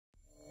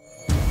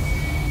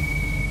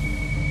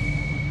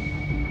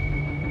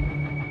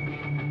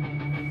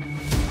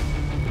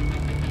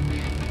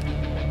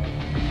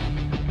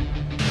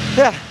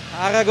Yeah,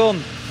 Aragon,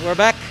 we're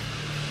back.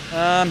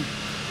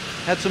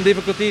 Had some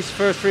difficulties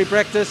first free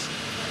practice.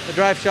 The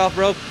drive shaft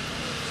broke,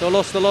 so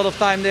lost a lot of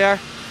time there.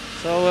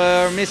 So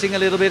we're missing a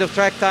little bit of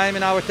track time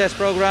in our test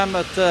program,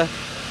 but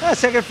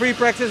second free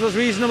practice was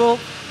reasonable.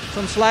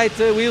 Some slight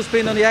wheel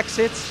spin on the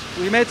exits.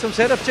 We made some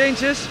setup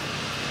changes.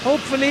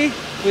 Hopefully,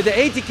 with the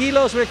 80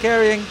 kilos we're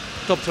carrying,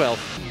 top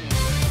 12.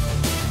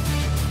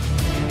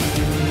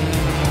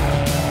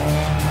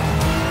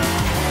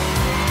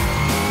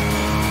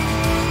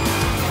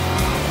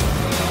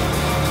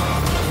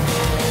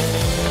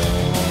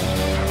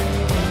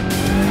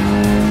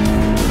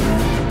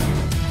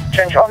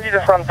 Change only the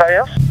front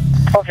tires.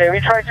 Okay, we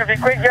try to be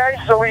quick, guys,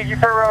 so we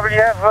probably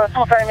have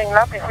 2 timing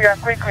laps. If we are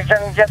quick, we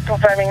can get 2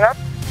 timing laps.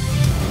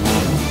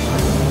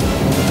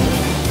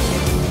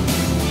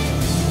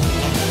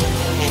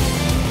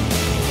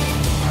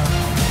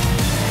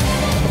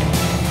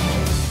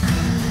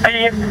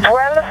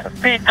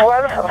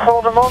 P12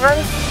 for the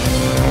moment.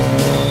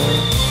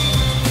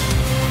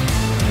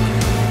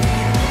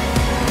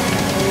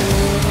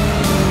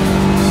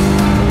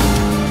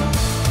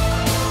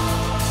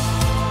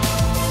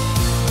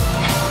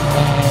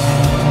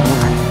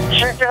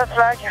 Check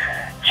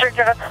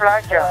your red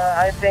flag.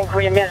 I think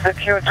we missed the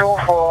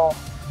Q2 for,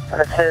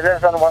 let's say,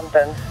 less than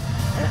 1/10.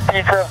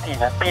 P13,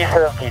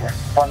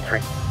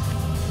 1-3.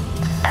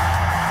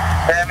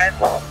 Damn it.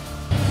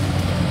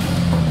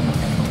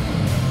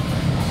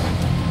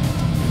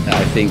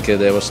 I think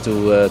there was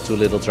too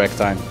little track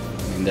time. I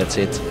mean, that's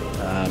it.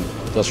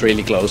 It was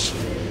really close.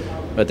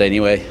 But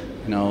anyway,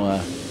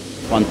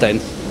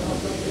 1/10.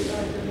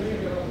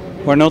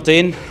 We're not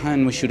in,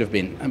 and we should have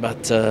been.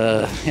 But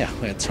yeah,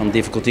 we had some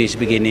difficulties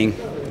beginning.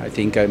 I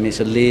think I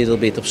missed a little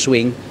bit of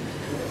swing,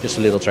 just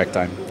a little track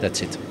time.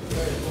 That's it.